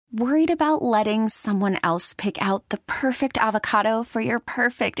Worried about letting someone else pick out the perfect avocado for your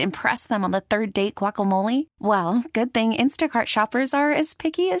perfect impress them on the third date guacamole? Well, good thing Instacart shoppers are as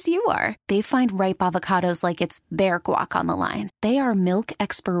picky as you are. They find ripe avocados like it's their guac on the line. They are milk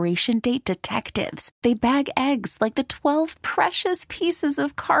expiration date detectives. They bag eggs like the 12 precious pieces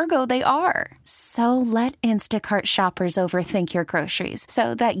of cargo they are. So let Instacart shoppers overthink your groceries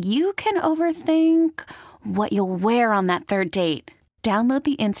so that you can overthink what you'll wear on that third date. Download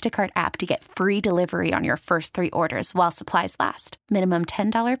the Instacart app to get free delivery on your first 3 orders while supplies last. Minimum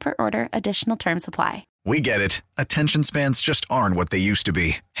 $10 per order. Additional terms apply. We get it. Attention spans just aren't what they used to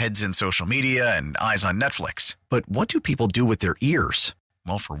be. Heads in social media and eyes on Netflix. But what do people do with their ears?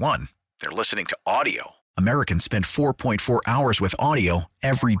 Well, for one, they're listening to audio. Americans spend 4.4 hours with audio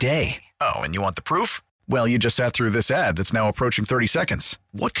every day. Oh, and you want the proof? Well, you just sat through this ad that's now approaching 30 seconds.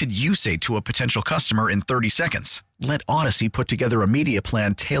 What could you say to a potential customer in 30 seconds? Let Odyssey put together a media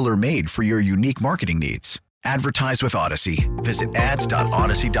plan tailor-made for your unique marketing needs. Advertise with Odyssey. Visit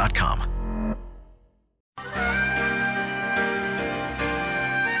ads.odyssey.com.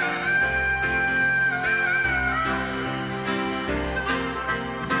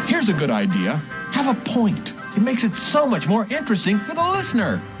 Here's a good idea. Have a point. It makes it so much more interesting for the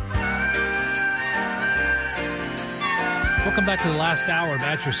listener. Welcome back to the last hour of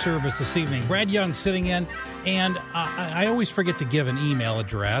At Your Service this evening. Brad Young sitting in, and I always forget to give an email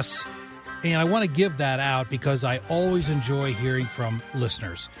address, and I want to give that out because I always enjoy hearing from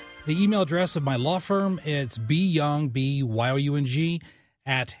listeners. The email address of my law firm, it's byoung, B-Y-O-U-N-G,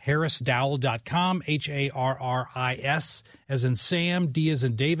 at harrisdowell.com, H-A-R-R-I-S, as in Sam, D as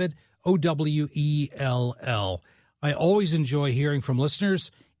in David, O-W-E-L-L. I always enjoy hearing from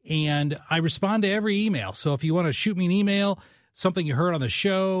listeners, and I respond to every email. So if you want to shoot me an email, something you heard on the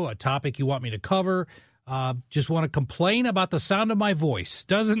show, a topic you want me to cover, just want to complain about the sound of my voice,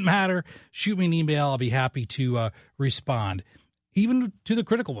 doesn't matter, shoot me an email. I'll be happy to respond, even to the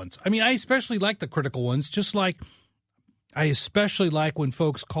critical ones. I mean, I especially like the critical ones, just like I especially like when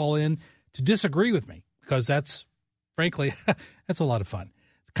folks call in to disagree with me, because that's, frankly, that's a lot of fun.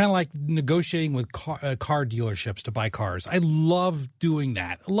 Kind of like negotiating with car dealerships to buy cars. I love doing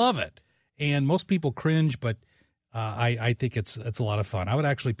that. I love it. And most people cringe, but I think it's a lot of fun. I would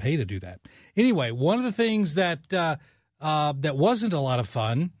actually pay to do that. Anyway, one of the things that that wasn't a lot of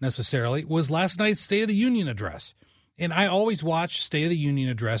fun necessarily was last night's State of the Union address. And I always watch State of the Union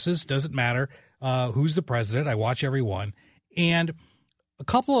addresses. Doesn't matter who's the president. I watch every one. And a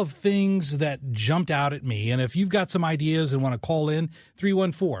couple of things that jumped out at me, and if you've got some ideas and want to call in,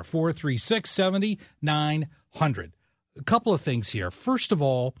 314-436-7900. A couple of things here. First of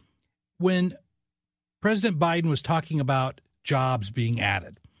all, when President Biden was talking about jobs being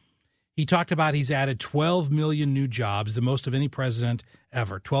added, he talked about he's added 12 million new jobs, the most of any president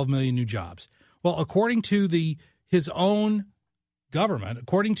ever, 12 million new jobs. Well, according to his own government,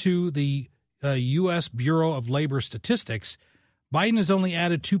 according to the U.S. Bureau of Labor Statistics, Biden has only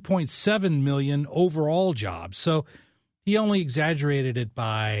added 2.7 million overall jobs. So he only exaggerated it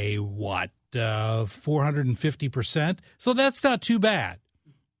by, 450%? So that's not too bad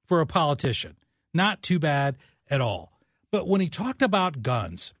for a politician. Not too bad at all. But when he talked about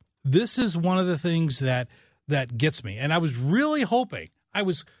guns, this is one of the things that gets me. And I was really hoping, I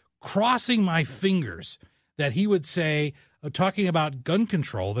was crossing my fingers that he would say, talking about gun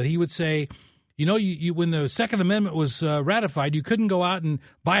control, that he would say, you know, you when the Second Amendment was ratified, you couldn't go out and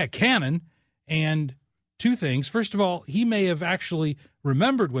buy a cannon. And two things. First of all, he may have actually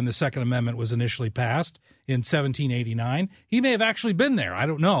remembered when the Second Amendment was initially passed in 1789. He may have actually been there. I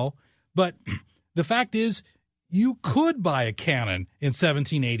don't know. But the fact is, you could buy a cannon in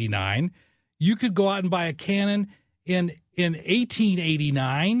 1789. You could go out and buy a cannon in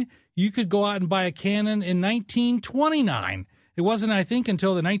 1889. You could go out and buy a cannon in 1929. It wasn't, I think,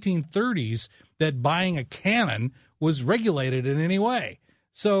 until the 1930s that buying a cannon was regulated in any way.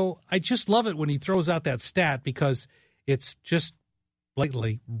 So I just love it when he throws out that stat because it's just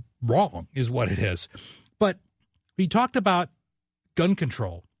blatantly wrong is what it is. But he talked about gun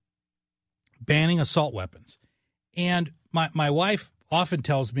control, banning assault weapons. And my wife often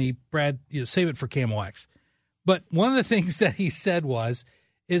tells me, Brad, save it for KMOX. But one of the things that he said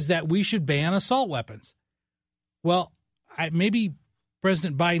is that we should ban assault weapons. Well, maybe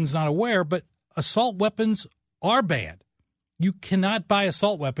President Biden's not aware, but assault weapons are banned. You cannot buy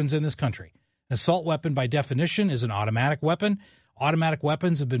assault weapons in this country. An assault weapon, by definition, is an automatic weapon. Automatic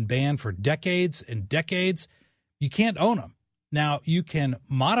weapons have been banned for decades and decades. You can't own them. Now, you can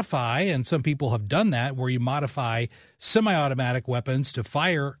modify, and some people have done that, where you modify semi-automatic weapons to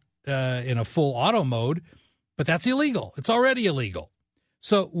fire in a full auto mode, but that's illegal. It's already illegal.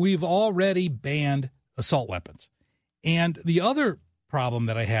 So we've already banned assault weapons. And the other problem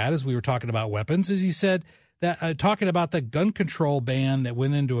that I had as we were talking about weapons is he said that talking about the gun control ban that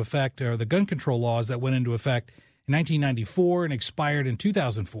went into effect, or the gun control laws that went into effect in 1994 and expired in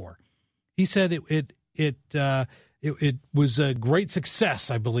 2004. He said it was a great success,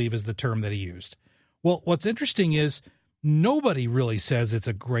 I believe is the term that he used. Well, what's interesting is nobody really says it's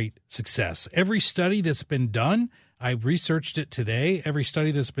a great success. Every study that's been done, I researched it today, every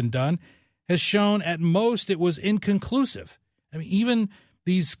study that's been done has shown at most it was inconclusive. I mean, even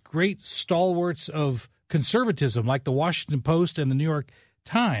these great stalwarts of conservatism like the Washington Post and the New York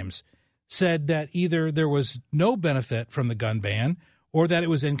Times said that either there was no benefit from the gun ban or that it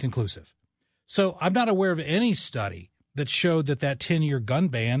was inconclusive. So I'm not aware of any study that showed that 10-year gun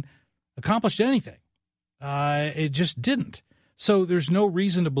ban accomplished anything. It just didn't. So there's no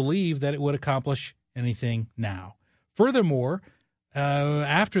reason to believe that it would accomplish anything now. Furthermore,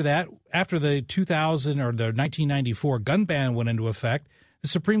 after the 2000 or the 1994 gun ban went into effect, the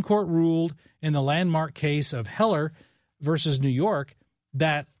Supreme Court ruled in the landmark case of Heller versus New York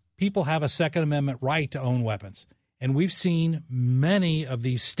that people have a Second Amendment right to own weapons. And we've seen many of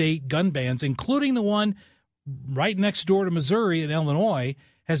these state gun bans, including the one right next door to Missouri in Illinois,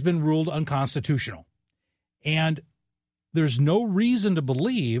 has been ruled unconstitutional. And there's no reason to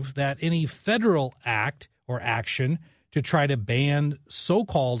believe that any federal act or action to try to ban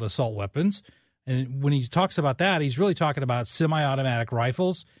so-called assault weapons, and when he talks about that, he's really talking about semi-automatic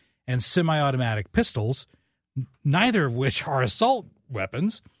rifles and semi-automatic pistols, neither of which are assault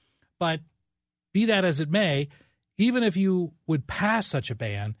weapons. But be that as it may, even if you would pass such a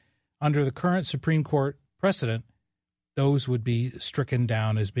ban under the current Supreme Court precedent, those would be stricken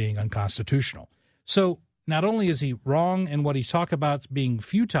down as being unconstitutional. So not only is he wrong in what he talked about being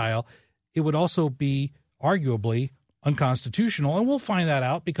futile, it would also be arguably unconstitutional. And we'll find that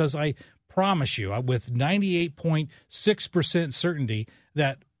out because I promise you with 98.6% certainty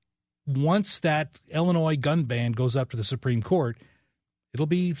that once that Illinois gun ban goes up to the Supreme Court, it'll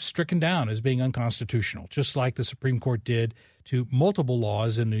be stricken down as being unconstitutional, just like the Supreme Court did to multiple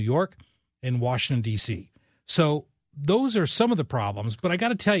laws in New York and Washington, D.C. So those are some of the problems. But I got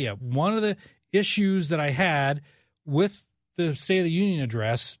to tell you, one of the issues that I had with the State of the Union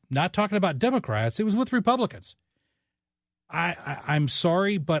address, not talking about Democrats, it was with Republicans. I'm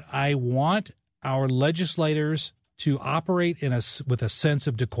sorry, but I want our legislators to operate with a sense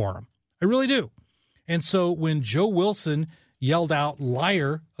of decorum. I really do. And so when Joe Wilson yelled out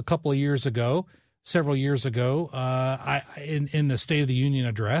liar several years ago, in the State of the Union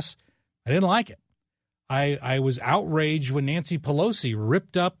address, I didn't like it. I was outraged when Nancy Pelosi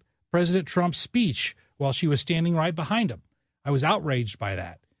ripped up President Trump's speech while she was standing right behind him. I was outraged by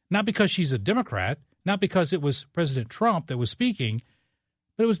that. Not because she's a Democrat, not because it was President Trump that was speaking,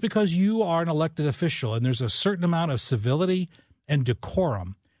 but it was because you are an elected official and there's a certain amount of civility and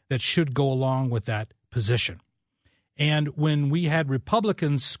decorum that should go along with that position. And when we had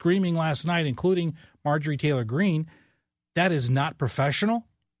Republicans screaming last night, including Marjorie Taylor Greene, that is not professional,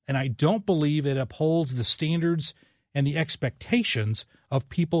 and I don't believe it upholds the standards and the expectations of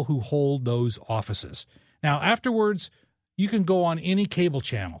people who hold those offices. Now, afterwards, you can go on any cable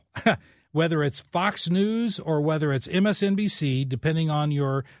channel, whether it's Fox News or whether it's MSNBC, depending on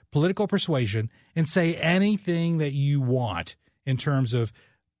your political persuasion, and say anything that you want in terms of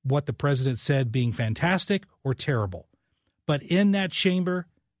what the president said being fantastic or terrible. But in that chamber,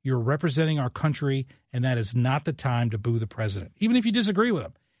 you're representing our country, and that is not the time to boo the president, even if you disagree with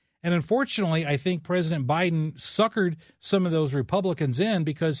him. And unfortunately, I think President Biden suckered some of those Republicans in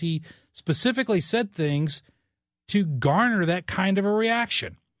because he specifically said things to garner that kind of a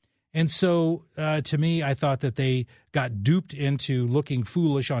reaction. And so, to me, I thought that they got duped into looking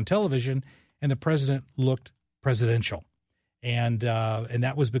foolish on television, and the president looked presidential. And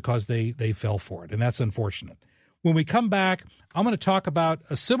that was because they fell for it, and that's unfortunate. When we come back, I'm going to talk about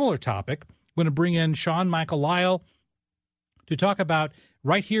a similar topic. I'm going to bring in Sean Michael Lyle to talk about,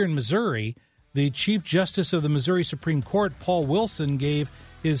 right here in Missouri, the Chief Justice of the Missouri Supreme Court, Paul Wilson, gave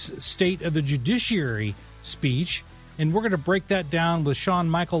his State of the Judiciary speech. And we're going to break that down with Sean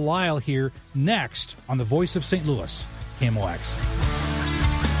Michael Lyle here next on The Voice of St. Louis, KMOX.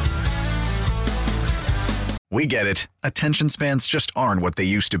 We get it. Attention spans just aren't what they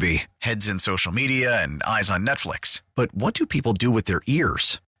used to be. Heads in social media and eyes on Netflix. But what do people do with their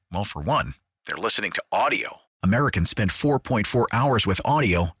ears? Well, for one, they're listening to audio. Americans spend 4.4 hours with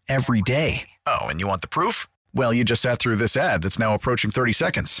audio every day. Oh, and you want the proof? Well, you just sat through this ad that's now approaching 30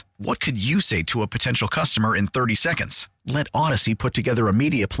 seconds. What could you say to a potential customer in 30 seconds? Let Odyssey put together a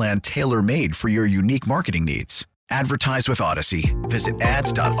media plan tailor-made for your unique marketing needs. Advertise with Odyssey. Visit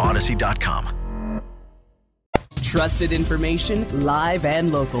ads.odyssey.com. Trusted information, live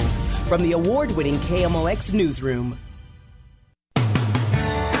and local. From the award-winning KMOX Newsroom.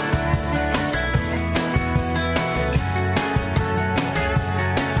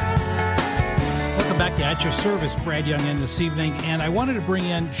 Welcome back to At Your Service, Brad Young in this evening. And I wanted to bring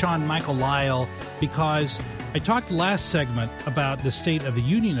in Sean Michael Lyle because I talked last segment about the State of the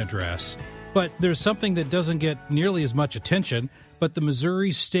Union address, but there's something that doesn't get nearly as much attention, but the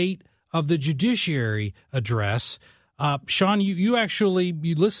Missouri State of the Judiciary address. Sean, you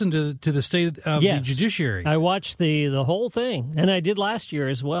listened to the State of the Judiciary. I watched the whole thing, and I did last year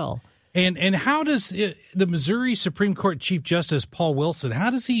as well. And how does the Missouri Supreme Court Chief Justice Paul Wilson, how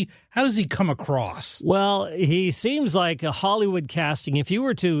does he come across? Well, he seems like a Hollywood casting. If you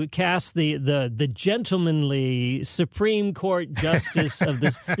were to cast the gentlemanly Supreme Court Justice of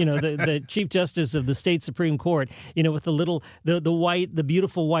this, the Chief Justice of the State Supreme Court, with the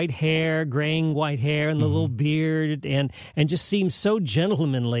beautiful white hair, graying white hair, and the little beard, and just seems so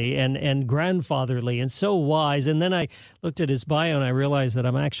gentlemanly and grandfatherly and so wise. And then I looked at his bio and I realized that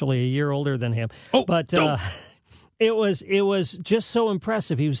I'm actually a year older than him. It was just so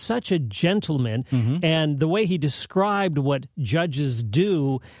impressive. He was such a gentleman, and the way he described what judges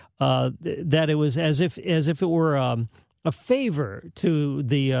do, that it was as if it were a favor to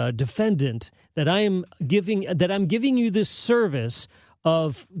the defendant that I'm giving you this service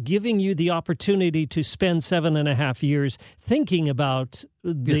of giving you the opportunity to spend 7.5 years thinking about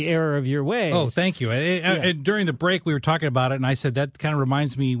the error of your ways. Oh, thank you. And during the break, we were talking about it, and I said that kind of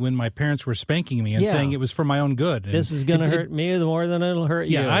reminds me when my parents were spanking me and saying it was for my own good. And this is going to hurt me more than it'll hurt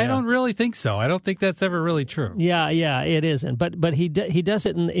you. I don't really think so. I don't think that's ever really true. Yeah, it isn't. But he does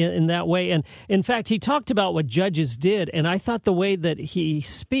it in that way. And in fact, he talked about what judges did, and I thought the way that he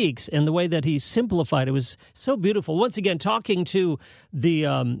speaks and the way that he simplified it was so beautiful. Once again, talking to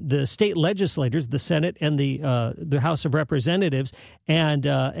the state legislators, the Senate and the House of Representatives, and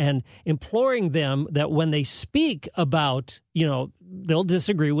imploring them that when they speak about, they'll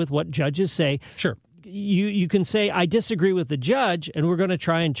disagree with what judges say. Sure. You can say, I disagree with the judge, and we're going to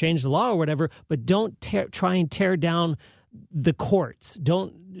try and change the law or whatever, but don't try and tear down the courts.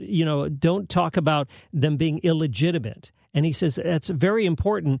 Don't talk about them being illegitimate. And he says that's very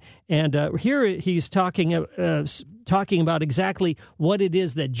important. And here he's talking about exactly what it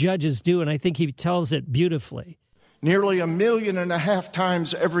is that judges do, and I think he tells it beautifully. Nearly 1.5 million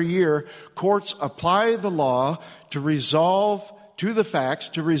times every year, courts apply the law to resolve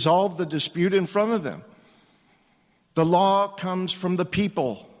the dispute in front of them. The law comes from the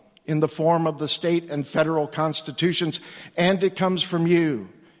people in the form of the state and federal constitutions, and it comes from you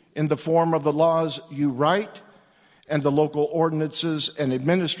in the form of the laws you write and the local ordinances and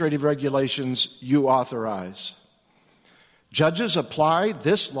administrative regulations you authorize. Judges apply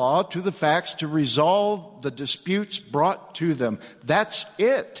this law to the facts to resolve the disputes brought to them. That's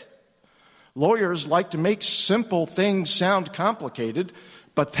it. Lawyers like to make simple things sound complicated,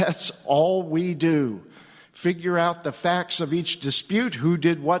 but that's all we do. Figure out the facts of each dispute, who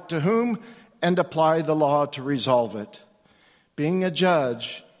did what to whom, and apply the law to resolve it. Being a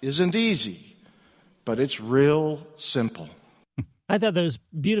judge isn't easy, but it's real simple. I thought that was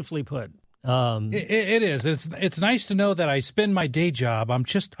beautifully put. It is. It's nice to know that I spend my day job. I'm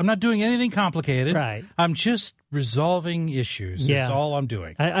not doing anything complicated. Right. I'm just resolving issues. Yes. That's all I'm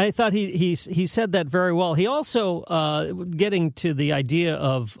doing. I thought he said that very well. He also getting to the idea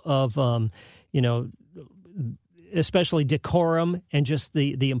of especially decorum and just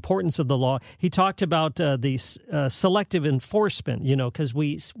the importance of the law. He talked about the selective enforcement, because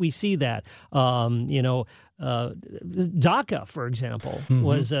we see that, DACA, for example,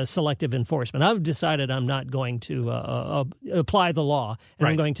 was selective enforcement. I've decided I'm not going to apply the law, and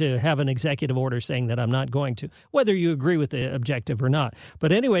I'm going to have an executive order saying that I'm not going to, whether you agree with the objective or not.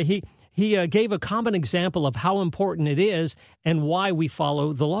 But anyway, he gave a common example of how important it is and why we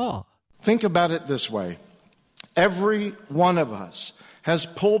follow the law. Think about it this way. Every one of us has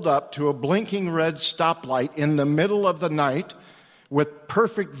pulled up to a blinking red stoplight in the middle of the night with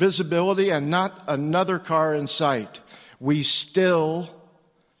perfect visibility and not another car in sight. We still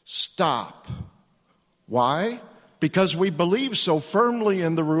stop. Why? Because we believe so firmly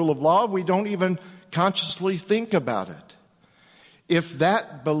in the rule of law, we don't even consciously think about it. If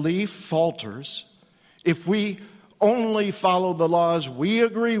that belief falters, if we only follow the laws we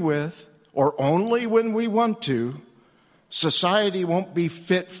agree with, or only when we want to, society won't be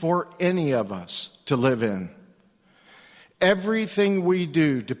fit for any of us to live in. Everything we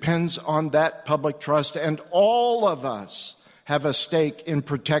do depends on that public trust, and all of us have a stake in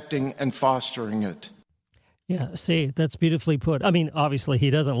protecting and fostering it. Yeah, see, that's beautifully put. I mean, obviously, he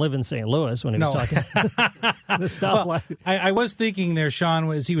doesn't live in St. Louis when he was talking the stoplight. Well, I was thinking there, Sean,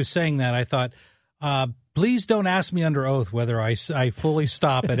 as he was saying that, I thought, please don't ask me under oath whether I fully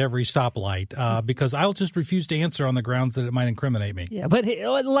stop at every stoplight, because I'll just refuse to answer on the grounds that it might incriminate me. Yeah, but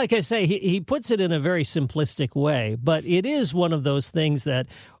like I say, he puts it in a very simplistic way, but it is one of those things that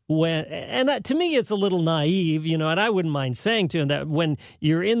to me, it's a little naive, and I wouldn't mind saying to him that when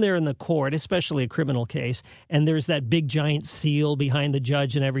you're in there in the court, especially a criminal case, and there's that big giant seal behind the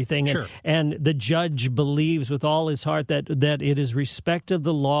judge and everything, sure. and the judge believes with all his heart that it is respect of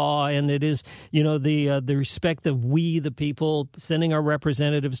the law, and it is, the respect of we, the people, sending our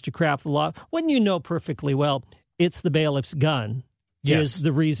representatives to craft the law, when you know perfectly well it's the bailiff's gun. Yes. Is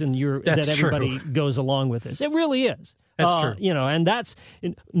the reason that everybody goes along with this. It really is. That's true. And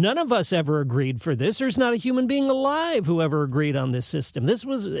none of us ever agreed for this. There's not a human being alive who ever agreed on this system. This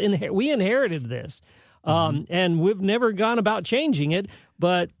was we inherited this, and we've never gone about changing it.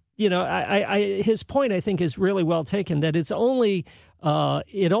 But his point, I think, is really well taken. That it's only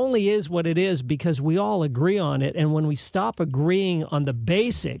it only is what it is because we all agree on it. And when we stop agreeing on the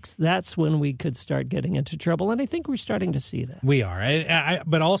basics, that's when we could start getting into trouble. And I think we're starting to see that. We are.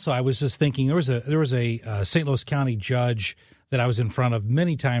 But also, I was just thinking there was a St. Louis County judge that I was in front of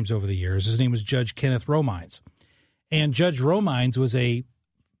many times over the years. His name was Judge Kenneth Romines. And Judge Romines was a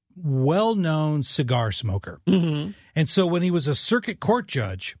well-known cigar smoker. Mm-hmm. And so when he was a circuit court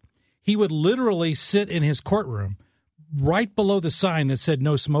judge, he would literally sit in his courtroom right below the sign that said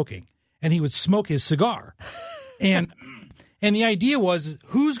no smoking, and he would smoke his cigar. And the idea was,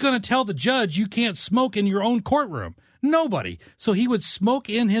 who's going to tell the judge you can't smoke in your own courtroom? Nobody. So he would smoke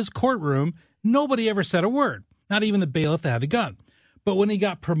in his courtroom. Nobody ever said a word, not even the bailiff that had the gun. But when he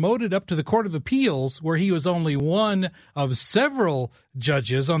got promoted up to the Court of Appeals, where he was only one of several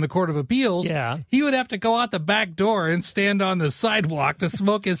judges on the Court of Appeals, he would have to go out the back door and stand on the sidewalk to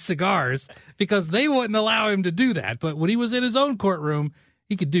smoke his cigars because they wouldn't allow him to do that. But when he was in his own courtroom,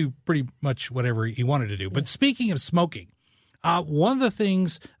 he could do pretty much whatever he wanted to do. But speaking of smoking, one of the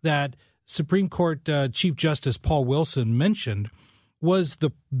things that Supreme Court Chief Justice Paul Wilson mentioned was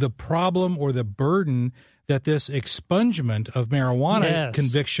the problem or the burden that this expungement of marijuana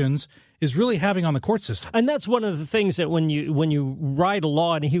convictions is really having on the court system. And that's one of the things that when you write a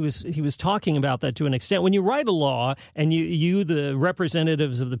law, and he was talking about that to an extent, when you write a law and you the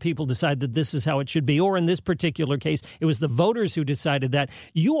representatives of the people decide that this is how it should be, or in this particular case, it was the voters who decided that,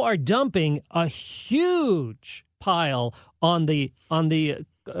 you are dumping a huge pile on the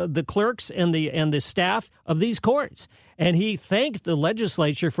clerks and the staff of these courts. And he thanked the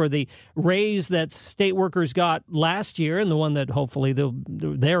legislature for the raise that state workers got last year and the one that hopefully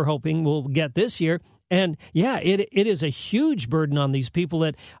they're hoping will get this year. And, it is a huge burden on these people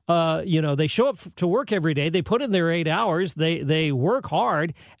that, they show up to work every day. They put in their 8 hours. They work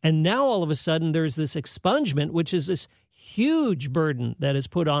hard. And now all of a sudden there's this expungement, which is this huge burden that is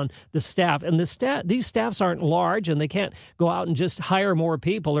put on the staff. And these staffs aren't large, and they can't go out and just hire more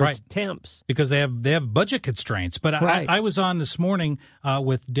people or temps. Because they have budget constraints. But I was on this morning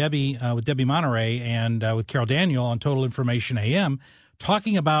with Debbie Monterey and with Carol Daniel on Total Information AM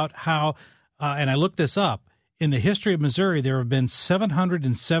talking about how, and I looked this up, in the history of Missouri, there have been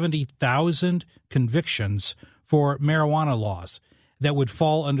 770,000 convictions for marijuana laws that would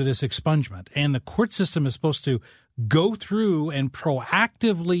fall under this expungement. And the court system is supposed to go through and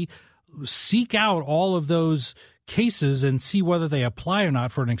proactively seek out all of those cases and see whether they apply or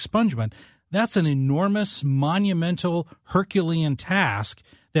not for an expungement. That's an enormous, monumental, Herculean task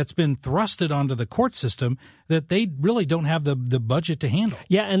that's been thrusted onto the court system that they really don't have the budget to handle.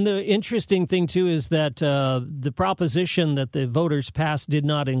 Yeah, and the interesting thing, too, is that the proposition that the voters passed did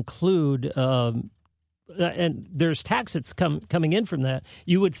not include and there's tax that's coming in from that.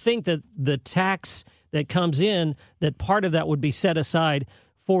 You would think that the tax that comes in, that part of that would be set aside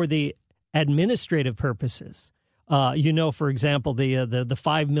for the administrative purposes. For example, the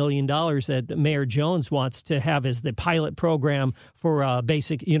 $5 million that Mayor Jones wants to have as the pilot program for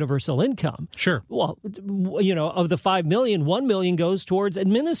basic universal income. Sure. Well, of the $5 million, $1 million goes towards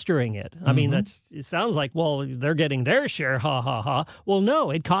administering it. I mean, it sounds like, well, they're getting their share, ha ha ha. Well, no,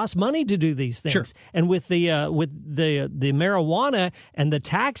 it costs money to do these things. Sure. And with the marijuana and the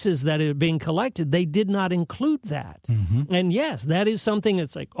taxes that are being collected, they did not include that. Mm-hmm. And yes, that is something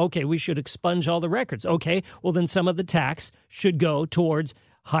that's like, okay, we should expunge all the records. Okay, well then some of the tax should go towards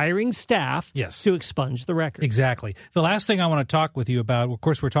hiring staff to expunge the records. Exactly. The last thing I want to talk with you about, of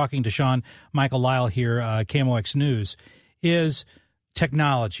course, we're talking to Sean Michael Lyle here, KMOX News, is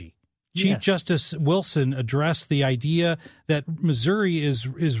technology. Chief Justice Wilson addressed the idea that Missouri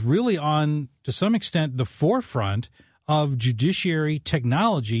is really on, to some extent, the forefront of judiciary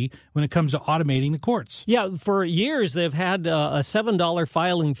technology when it comes to automating the courts. Yeah, for years they've had a $7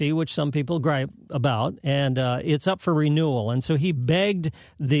 filing fee, which some people gripe about, and it's up for renewal. And so he begged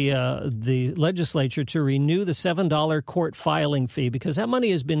the legislature to renew the $7 court filing fee, because that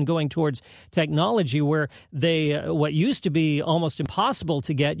money has been going towards technology where what used to be almost impossible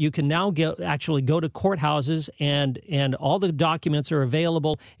to get, you can now actually go to courthouses and all the documents are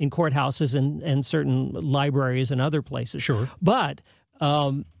available in courthouses and certain libraries and other places. Sure. But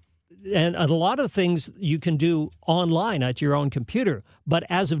and a lot of things you can do online at your own computer. But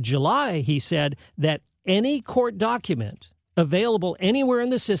as of July, he said that any court document available anywhere in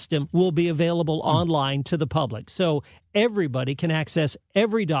the system will be available online to the public. So everybody can access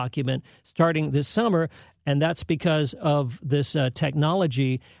every document starting this summer, and that's because of this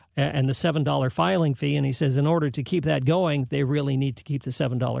technology and the $7 filing fee. And he says in order to keep that going, they really need to keep the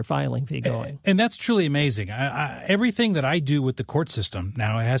 $7 filing fee going. And that's truly amazing. Everything that I do with the court system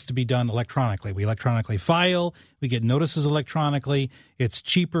now, it has to be done electronically. We electronically file. We get notices electronically. It's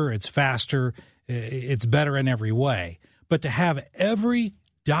cheaper. It's faster. It's better in every way. But to have every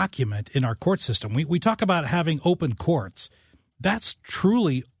document in our court system, we talk about having open courts. That's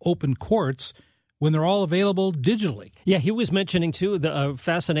truly open courts when they're all available digitally. Yeah, he was mentioning, too, the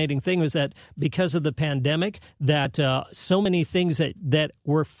fascinating thing was that because of the pandemic, that so many things that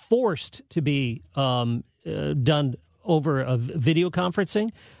were forced to be done over a video conferencing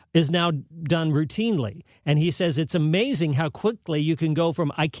is now done routinely. And he says it's amazing how quickly you can go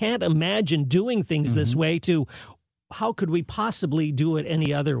from, I can't imagine doing things this way, to how could we possibly do it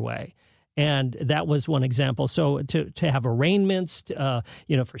any other way? And that was one example. So to have arraignments,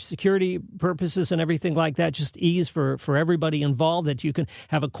 for security purposes and everything like that, just ease for everybody involved, that you can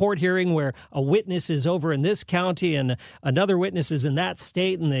have a court hearing where a witness is over in this county and another witness is in that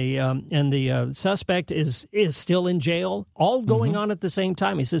state, and the suspect is still in jail, all going on at the same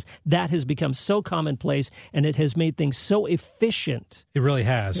time. He says that has become so commonplace, and it has made things so efficient. It really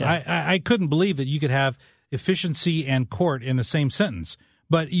has. Yeah. I couldn't believe that you could have efficiency and court in the same sentence.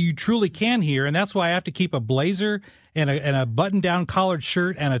 But you truly can here, and that's why I have to keep a blazer and a button-down collared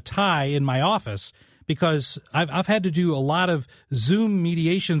shirt and a tie in my office, because I've had to do a lot of Zoom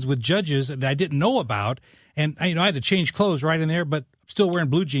mediations with judges that I didn't know about, and I had to change clothes right in there, but still wearing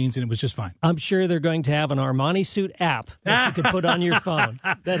blue jeans, and it was just fine. I'm sure they're going to have an Armani suit app that you can put on your phone.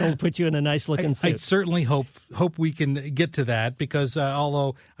 That'll put you in a nice-looking suit. I certainly hope we can get to that, because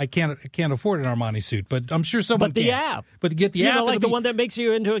although I can't afford an Armani suit, but I'm sure someone can. But the app. But get the app. Like the one that makes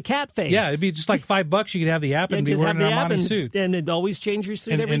you into a cat face. Yeah, it'd be just like $5. You could have the app and be wearing an Armani suit. And it'd always change your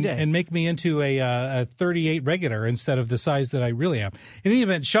suit every day. And make me into a 38 regular instead of the size that I really am. In any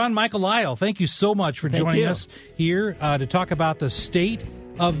event, Sean Michael Lyle, thank you so much for joining us here to talk about the state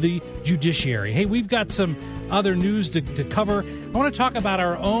of the judiciary. Hey, we've got some other news to cover. I want to talk about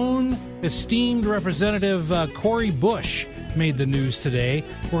our own esteemed representative, Cori Bush, made the news today.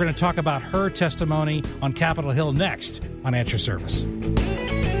 We're going to talk about her testimony on Capitol Hill next on At Your Service.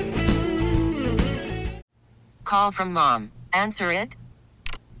 Call from mom. Answer it.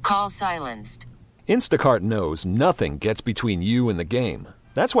 Call silenced. Instacart knows nothing gets between you and the game.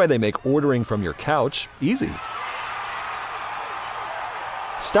 That's why they make ordering from your couch easy.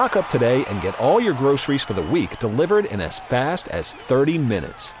 Stock up today and get all your groceries for the week delivered in as fast as 30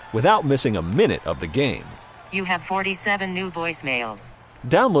 minutes without missing a minute of the game. You have 47 new voicemails.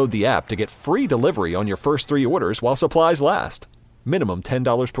 Download the app to get free delivery on your first 3 orders while supplies last. Minimum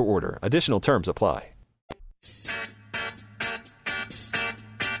 $10 per order. Additional terms apply.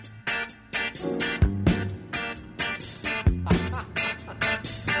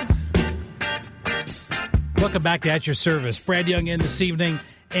 Welcome back to At Your Service. Brad Young in this evening.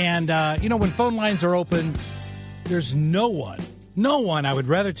 And, when phone lines are open, there's no one I would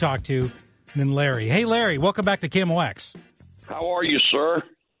rather talk to than Larry. Hey, Larry, welcome back to KMOX. How are you, sir?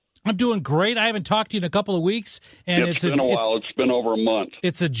 I'm doing great. I haven't talked to you in a couple of weeks. And it's been a while. It's been over a month.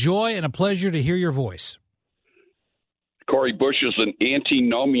 It's a joy and a pleasure to hear your voice. Cori Bush is an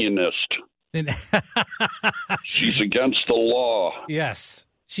antinomianist. She's against the law. Yes,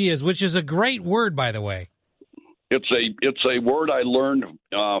 she is, which is a great word, by the way. It's a word I learned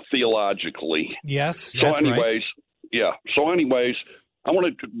theologically. Yes. So anyways, yeah. So anyways, I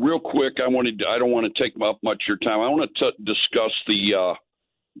wanted to, real quick. I don't want to take up much of your time. I want to discuss the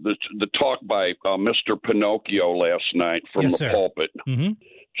talk by Mr. Pinocchio last night from the pulpit. Mm-hmm.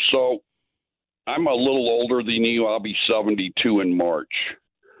 So I'm a little older than you. I'll be 72 in March.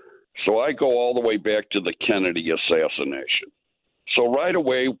 So I go all the way back to the Kennedy assassination. So right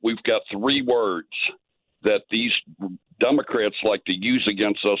away, we've got three words that these Democrats like to use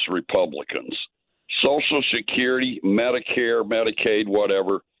against us Republicans: Social Security, Medicare, Medicaid,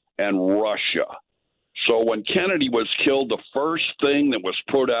 whatever, and Russia. So when Kennedy was killed, the first thing that was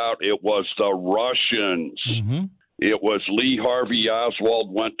put out, it was the Russians. Mm-hmm. It was Lee Harvey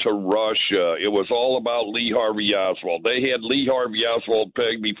Oswald went to Russia. It was all about Lee Harvey Oswald. They had Lee Harvey Oswald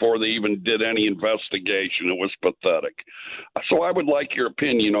pegged before they even did any investigation. It was pathetic. So I would like your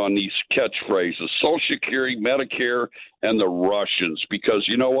opinion on these catchphrases: Social Security, Medicare, and the Russians. Because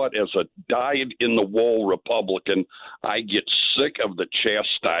you know what? As a dyed-in-the-wool Republican, I get sick of the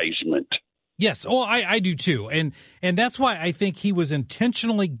chastisement. Yes, well, I do too. And that's why I think he was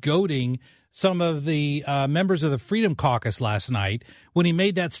intentionally goading some of the members of the Freedom Caucus last night when he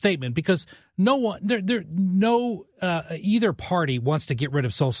made that statement, because either party wants to get rid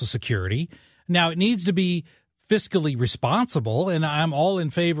of Social Security. Now, it needs to be fiscally responsible, and I'm all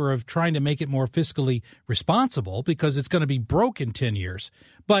in favor of trying to make it more fiscally responsible because it's going to be broke in 10 years.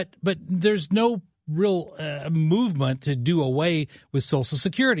 But there's no real movement to do away with Social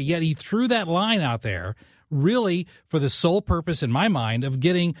Security. Yet he threw that line out there really for the sole purpose, in my mind, of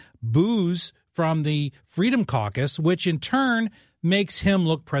getting boos from the Freedom Caucus, which in turn makes him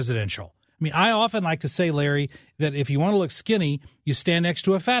look presidential. I mean, I often like to say, Larry, that if you want to look skinny, you stand next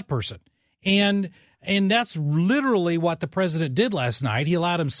to a fat person. And that's literally what the president did last night. He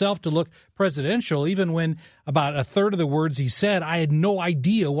allowed himself to look presidential, even when about a third of the words he said, I had no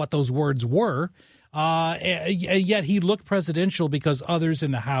idea what those words were. Yet he looked presidential because others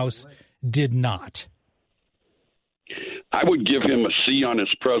in the House did not. I would give him a C on his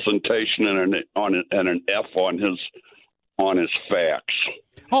presentation and an F on his facts.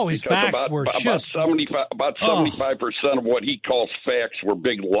 Oh, his facts were just about 75% of what he calls facts were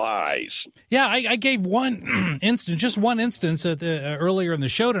big lies. Yeah, I gave one instance earlier in the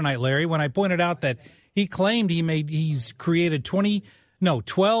show tonight, Larry, when I pointed out that he claimed he's created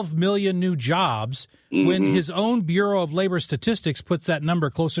 12 million new jobs, when his own Bureau of Labor Statistics puts that number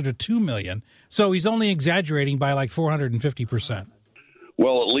closer to 2 million. So he's only exaggerating by like 450%.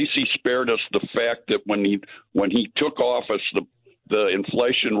 Well, at least he spared us the fact that when he took office, the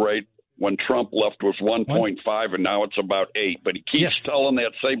inflation rate when Trump left was 1.5, and now it's about 8. But he keeps telling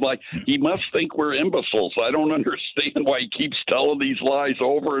that same lie. He must think we're imbeciles. I don't understand why he keeps telling these lies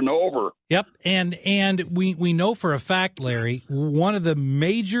over and over. Yep, and we know for a fact, Larry, one of the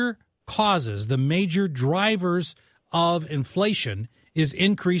major causes, the major drivers of inflation is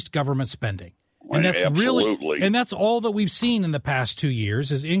increased government spending. And that's and that's all that we've seen in the past 2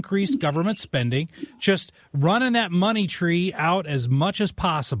 years is increased government spending, just running that money tree out as much as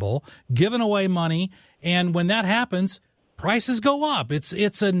possible, giving away money. And when that happens, prices go up.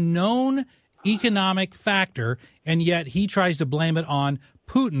 It's a known economic factor, and yet he tries to blame it on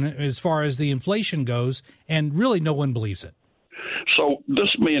Putin as far as the inflation goes, and really no one believes it. So this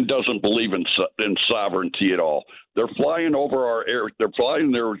man doesn't believe in sovereignty at all. They're flying over our air. They're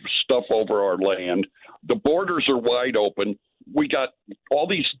flying their stuff over our land. The borders are wide open. We got all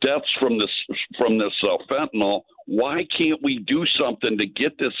these deaths from this fentanyl. Why can't we do something to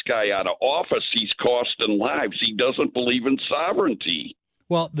get this guy out of office? He's costing lives. He doesn't believe in sovereignty.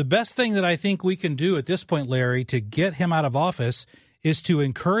 Well, the best thing that I think we can do at this point, Larry, to get him out of office is to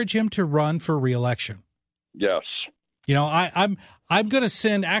encourage him to run for re-election. Yes. You know, I'm going to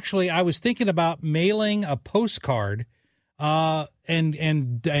send. Actually, I was thinking about mailing a postcard,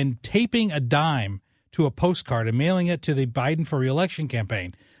 and taping a dime to a postcard and mailing it to the Biden for re-election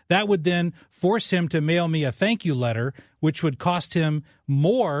campaign. That would then force him to mail me a thank you letter, which would cost him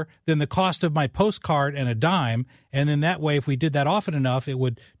more than the cost of my postcard and a dime. And then that way, if we did that often enough, it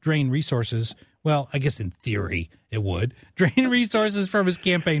would drain resources. Well, I guess in theory it would drain resources from his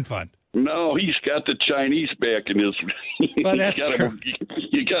campaign fund. No, he's got the Chinese back in his. Well, that's true.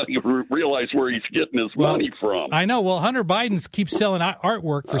 You got to realize where he's getting his money from. I know. Well, Hunter Biden keeps selling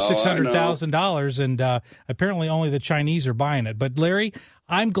artwork for $600,000, and apparently only the Chinese are buying it. But Larry,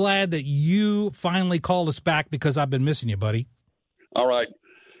 I'm glad that you finally called us back because I've been missing you, buddy. All right.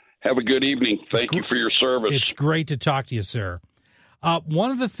 Have a good evening. Thank you for your service. It's great to talk to you, sir.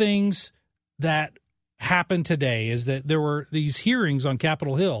 One of the things that happened today is that there were these hearings on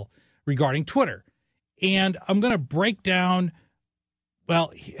Capitol Hill regarding Twitter. And I'm going to break down,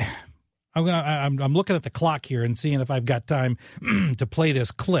 well, I'm looking at the clock here and seeing if I've got time to play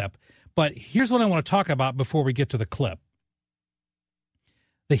this clip. But here's what I want to talk about before we get to the clip.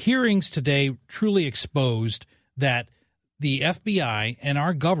 The hearings today truly exposed that the FBI and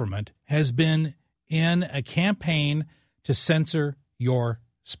our government has been in a campaign to censor your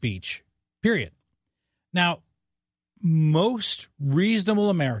speech, period. Now, most reasonable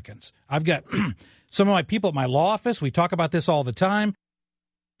Americans. I've got some of my people at my law office. We talk about this all the time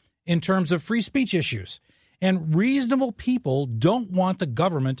in terms of free speech issues. And reasonable people don't want the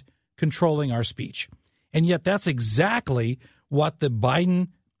government controlling our speech. And yet that's exactly what the Biden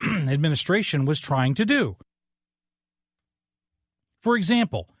administration was trying to do. For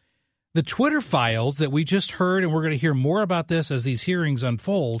example, the Twitter files that we just heard, and we're going to hear more about this as these hearings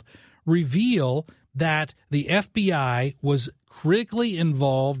unfold, reveal that the FBI was critically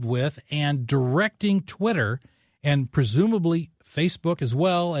involved with and directing Twitter and presumably Facebook as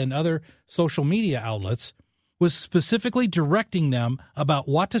well and other social media outlets, was specifically directing them about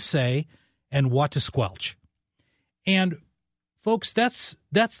what to say and what to squelch. And folks, that's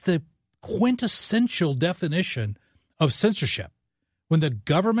the quintessential definition of censorship, when the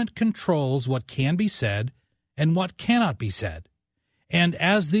government controls what can be said and what cannot be said. And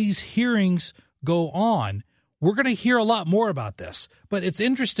as these hearings go on, we're going to hear a lot more about this. But it's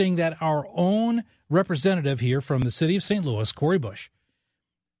interesting that our own representative here from the city of St. Louis, Cori Bush,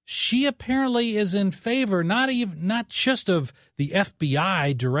 she apparently is in favor not just of the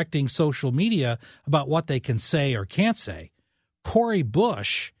FBI directing social media about what they can say or can't say. Cori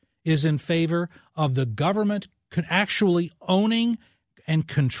Bush is in favor of the government actually owning and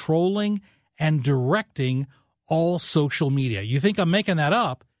controlling and directing all social media. You think I'm making that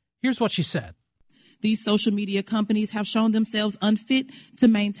up? Here's what she said. These social media companies have shown themselves unfit to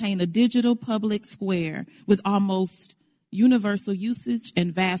maintain a digital public square with almost universal usage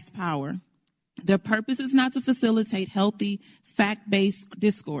and vast power. Their purpose is not to facilitate healthy, fact-based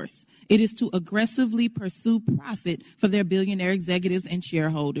discourse. It is to aggressively pursue profit for their billionaire executives and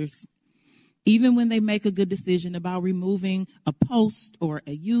shareholders. Even when they make a good decision about removing a post or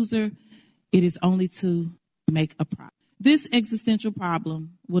a user, it is only to make a profit. This existential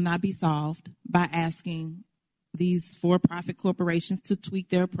problem will not be solved by asking these for-profit corporations to tweak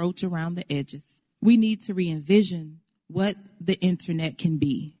their approach around the edges. We need to re-envision what the internet can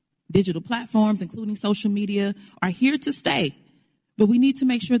be. Digital platforms, including social media, are here to stay, but we need to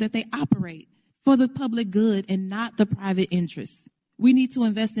make sure that they operate for the public good and not the private interests. We need to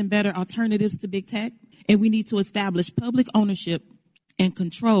invest in better alternatives to big tech, and we need to establish public ownership and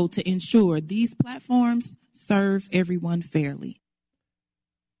control to ensure these platforms serve everyone fairly.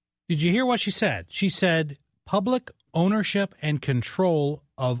 Did you hear what she said? She said public ownership and control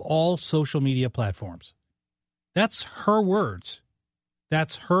of all social media platforms. That's her words.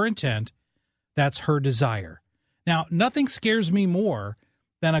 That's her intent. That's her desire. Now, nothing scares me more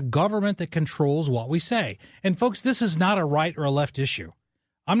than a government that controls what we say. And folks, this is not a right or a left issue.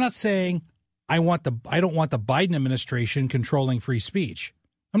 I'm not saying I don't want the Biden administration controlling free speech.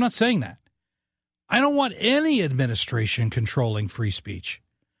 I'm not saying that. I don't want any administration controlling free speech.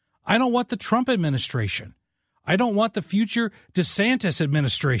 I don't want the Trump administration. I don't want the future DeSantis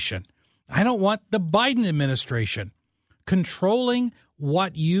administration. I don't want the Biden administration controlling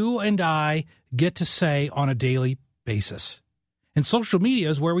what you and I get to say on a daily basis. And social media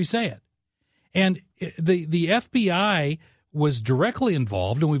is where we say it. And the FBI was directly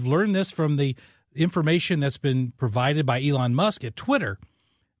involved, and we've learned this from the information that's been provided by Elon Musk at Twitter.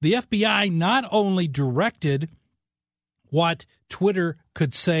 The FBI not only directed what Twitter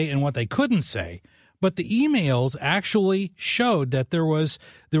could say and what they couldn't say, but the emails actually showed that there was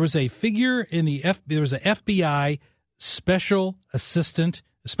a figure in there was an FBI special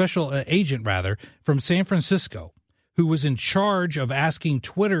agent from San Francisco who was in charge of asking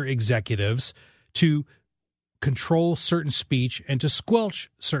Twitter executives to control certain speech and to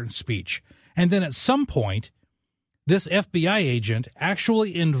squelch certain speech. And then at some point, this FBI agent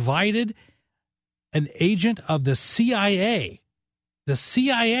actually invited an agent of the CIA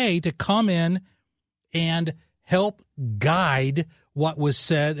to come in and help guide what was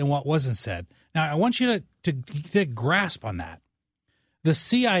said and what wasn't said. Now, I want you to get a grasp on that. The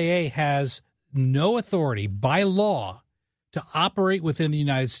CIA has no authority by law to operate within the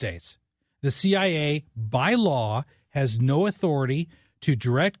United States. The CIA, by law, has no authority to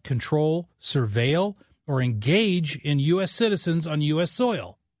direct, control, surveil, or engage in U.S. citizens on U.S.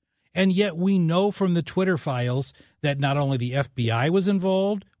 soil. And yet we know from the Twitter files that not only the FBI was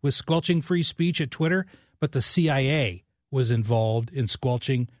involved with squelching free speech at Twitter, but the CIA was involved in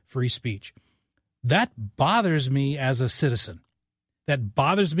squelching free speech. That bothers me as a citizen. That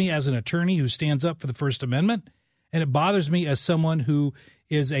bothers me as an attorney who stands up for the First Amendment. And it bothers me as someone who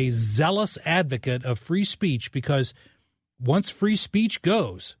is a zealous advocate of free speech, because once free speech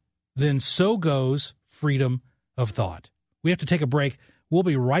goes, then so goes freedom of thought. We have to take a break. We'll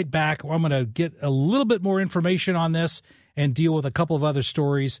be right back. I'm going to get a little bit more information on this and deal with a couple of other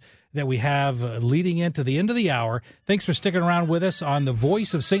stories that we have leading into the end of the hour. Thanks for sticking around with us on the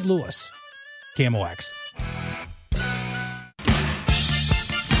Voice of St. Louis, KMOX.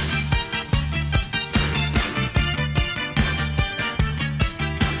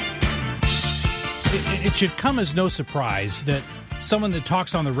 It should come as no surprise that someone that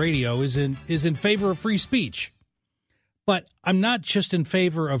talks on the radio is in favor of free speech. But I'm not just in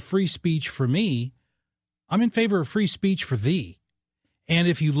favor of free speech for me. I'm in favor of free speech for thee. And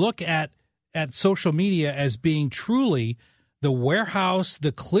if you look at social media as being truly the warehouse,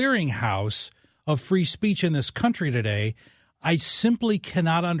 the clearinghouse of free speech in this country today, I simply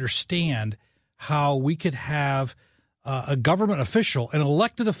cannot understand how we could have a government official, an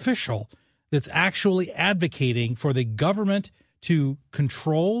elected official, that's actually advocating for the government to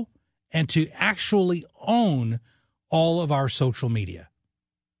control and to actually own all of our social media.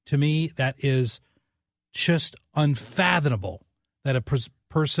 To me, that is just unfathomable that a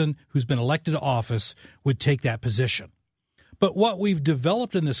person who's been elected to office would take that position. But what we've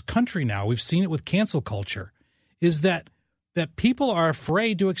developed in this country now, we've seen it with cancel culture, is that people are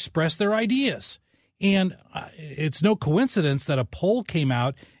afraid to express their ideas. And it's no coincidence that a poll came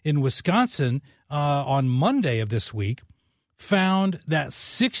out in Wisconsin on Monday of this week, found that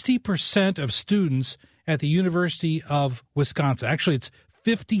 60% of students at the University of Wisconsin, actually it's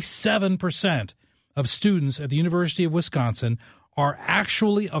 57% of students at the University of Wisconsin are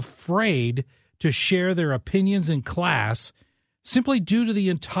actually afraid to share their opinions in class simply due to the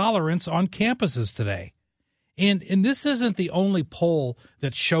intolerance on campuses today. And this isn't the only poll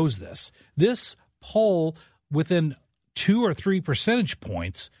that shows this. This poll within 2 or 3 percentage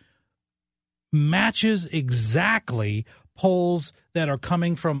points matches exactly polls that are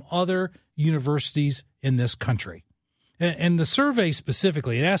coming from other universities in this country. And the survey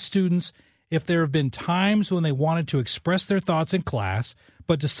specifically, it asked students if there have been times when they wanted to express their thoughts in class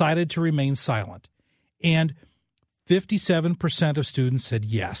but decided to remain silent. And 57% of students said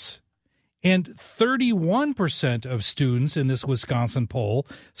yes. And 31% of students in this Wisconsin poll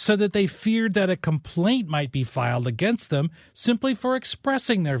said that they feared that a complaint might be filed against them simply for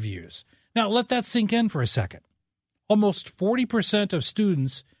expressing their views. Now, let that sink in for a second. Almost 40% of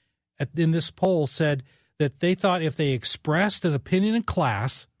students in this poll said that they thought if they expressed an opinion in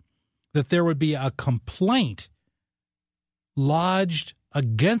class, that there would be a complaint lodged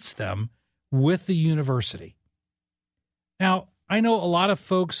against them with the university. Now, I know a lot of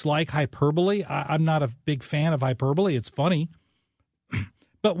folks like hyperbole. I'm not a big fan of hyperbole. It's funny.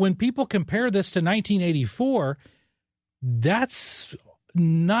 But when people compare this to 1984, that's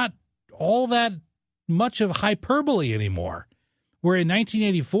not all that much of hyperbole anymore. Where in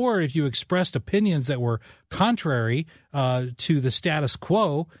 1984, if you expressed opinions that were contrary to the status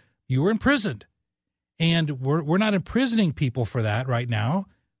quo, you were imprisoned. And we're not imprisoning people for that right now,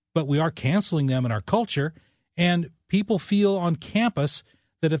 but we are canceling them in our culture. And people feel on campus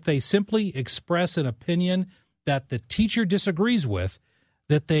that if they simply express an opinion that the teacher disagrees with,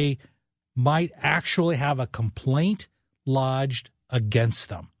 that they might actually have a complaint lodged against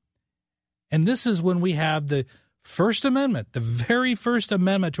them. And this is when we have the First Amendment, the very first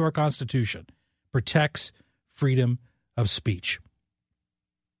amendment to our Constitution, protects freedom of speech.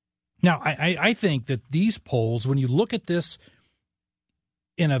 Now, I think that these polls, when you look at this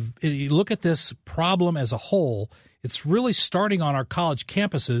you look at this problem as a whole, it's really starting on our college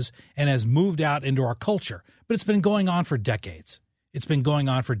campuses and has moved out into our culture. But it's been going on for decades. It's been going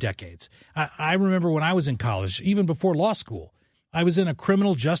on for decades. I remember when I was in college, even before law school, I was in a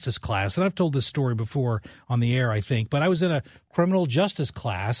criminal justice class, and I've told this story before on the air, I think, but I was in a criminal justice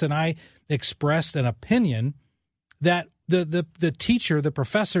class, and I expressed an opinion that the teacher, the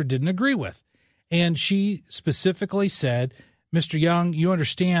professor, didn't agree with. And she specifically said, Mr. Young, you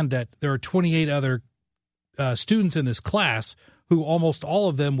understand that there are 28 other students in this class who almost all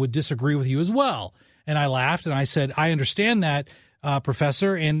of them would disagree with you as well. And I laughed, and I said, I understand that,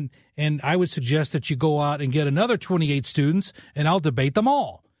 Professor, and I would suggest that you go out and get another 28 students, and I'll debate them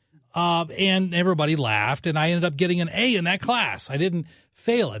all. And everybody laughed, and I ended up getting an A in that class. I didn't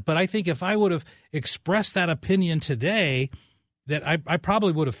fail it, but I think if I would have expressed that opinion today, that I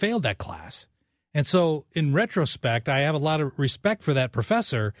probably would have failed that class. And so in retrospect, I have a lot of respect for that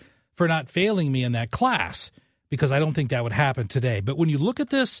professor for not failing me in that class, because I don't think that would happen today. But when you look at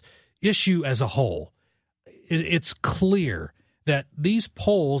this issue as a whole, it's clear that these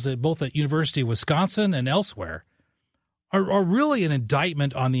polls at both at University of Wisconsin and elsewhere are really an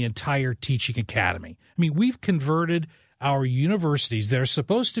indictment on the entire teaching academy. I mean, we've converted our universities that are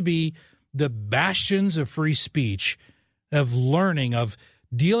supposed to be the bastions of free speech, of learning, of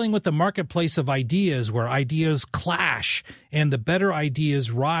dealing with the marketplace of ideas where ideas clash and the better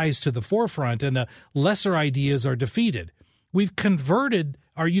ideas rise to the forefront and the lesser ideas are defeated. We've converted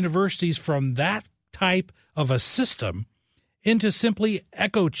our universities from that type of a system into simply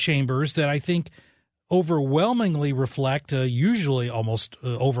echo chambers that I think overwhelmingly reflect, usually almost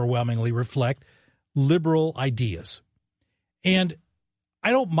overwhelmingly reflect, liberal ideas. And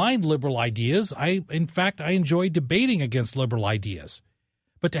I don't mind liberal ideas. In fact, I enjoy debating against liberal ideas.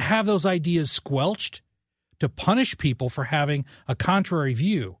 But to have those ideas squelched, to punish people for having a contrary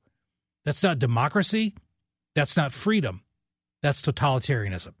view, that's not democracy. That's not freedom. That's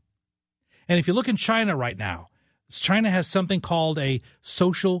totalitarianism. And if you look in China right now, China has something called a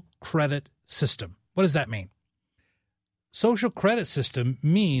social credit system. What does that mean? Social credit system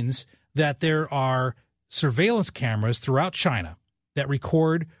means that there are surveillance cameras throughout China that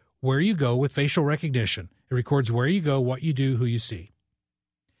record where you go with facial recognition. It records where you go, what you do, who you see.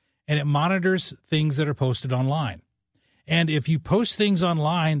 And it monitors things that are posted online. And if you post things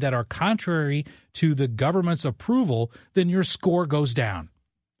online that are contrary to the government's approval, then your score goes down.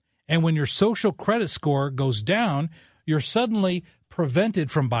 And when your social credit score goes down, you're suddenly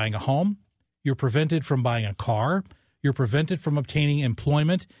prevented from buying a home. You're prevented from buying a car. You're prevented from obtaining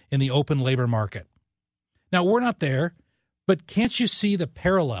employment in the open labor market. Now, we're not there, but can't you see the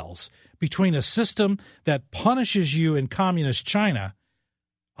parallels between a system that punishes you in communist China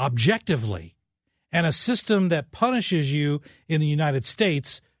objectively and a system that punishes you in the United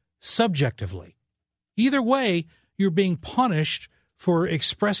States subjectively? Either way, you're being punished for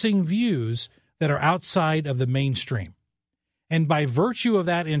expressing views that are outside of the mainstream. And by virtue of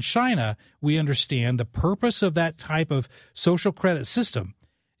that in China, we understand the purpose of that type of social credit system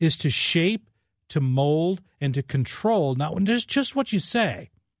is to shape, to mold, and to control not just what you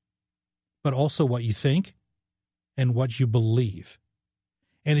say, but also what you think and what you believe.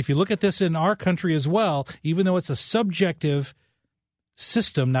 And if you look at this in our country as well, even though it's a subjective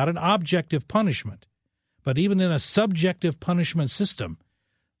system, not an objective punishment, but even in a subjective punishment system,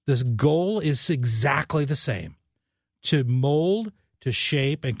 this goal is exactly the same: to mold, to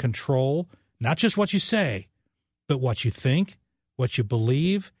shape, and control not just what you say, but what you think, what you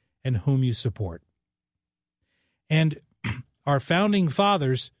believe, and whom you support. And our founding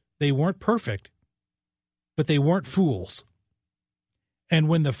fathers, they weren't perfect, but they weren't fools. And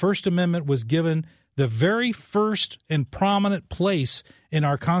when the First Amendment was given the very first and prominent place in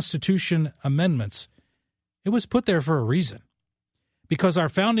our Constitution amendments, it was put there for a reason. Because our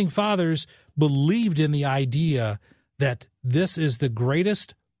founding fathers believed in the idea that this is the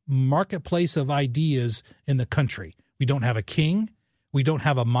greatest marketplace of ideas in the country. We don't have a king. We don't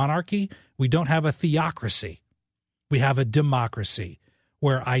have a monarchy. We don't have a theocracy. We have a democracy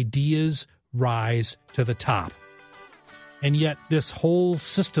where ideas rise to the top. And yet this whole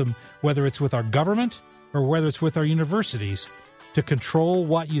system, whether it's with our government or whether it's with our universities, to control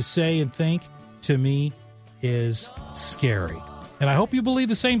what you say and think, to me, is scary. And I hope you believe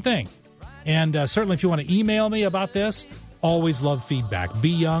the same thing. And certainly if you want to email me about this, always love feedback.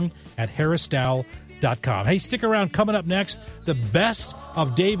 byoung@harrisdowell.com. Hey, stick around. Coming up next, the best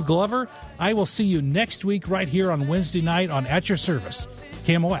of Dave Glover. I will see you next week right here on Wednesday night on At Your Service,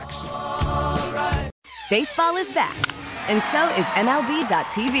 KMOX. Baseball is back, and so is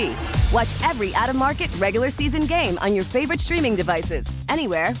MLB.tv. Watch every out-of-market regular season game on your favorite streaming devices,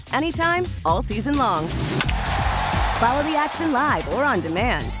 anywhere, anytime, all season long. Follow the action live or on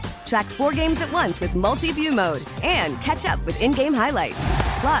demand. Track 4 games at once with multi-view mode and catch up with in-game highlights.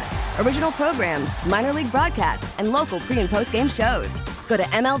 Plus, original programs, minor league broadcasts, and local pre- and post-game shows. Go to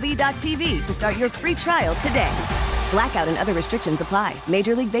MLB.tv to start your free trial today. Blackout and other restrictions apply.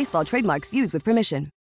 Major League Baseball trademarks used with permission.